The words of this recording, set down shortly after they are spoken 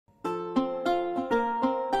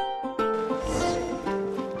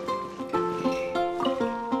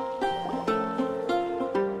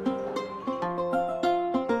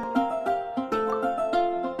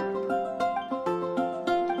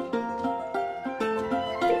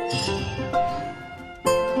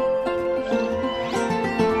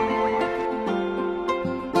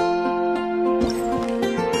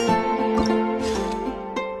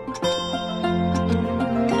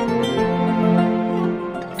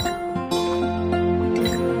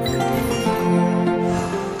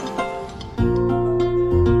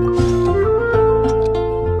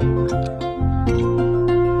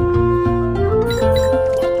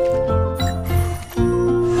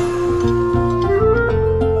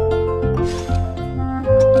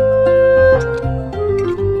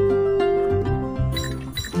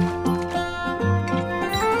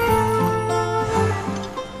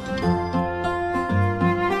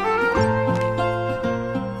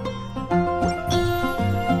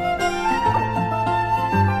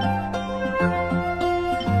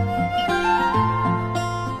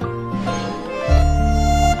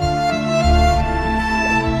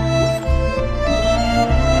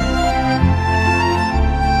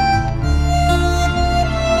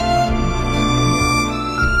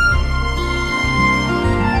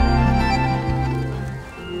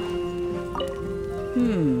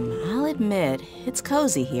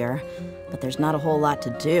cozy here, but there's not a whole lot to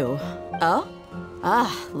do. Oh?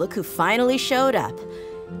 Ah, look who finally showed up.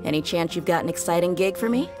 Any chance you've got an exciting gig for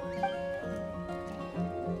me?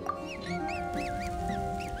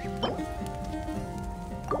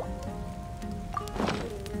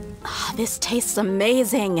 Ah, this tastes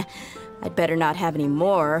amazing. I'd better not have any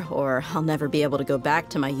more, or I'll never be able to go back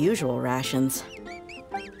to my usual rations.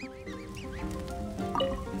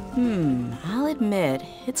 I'll admit,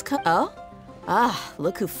 it's oh? Ah,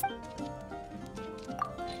 look who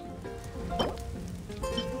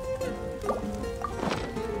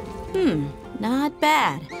not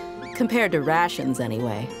bad. Compared to rations,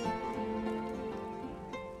 anyway.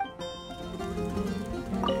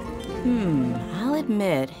 I'll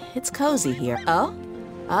admit, it's cozy here. Oh?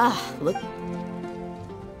 Ah, look.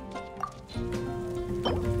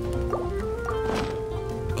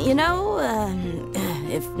 You know,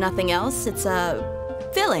 if nothing else, it's,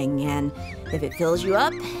 filling, and if it fills you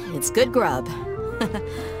up, it's good grub.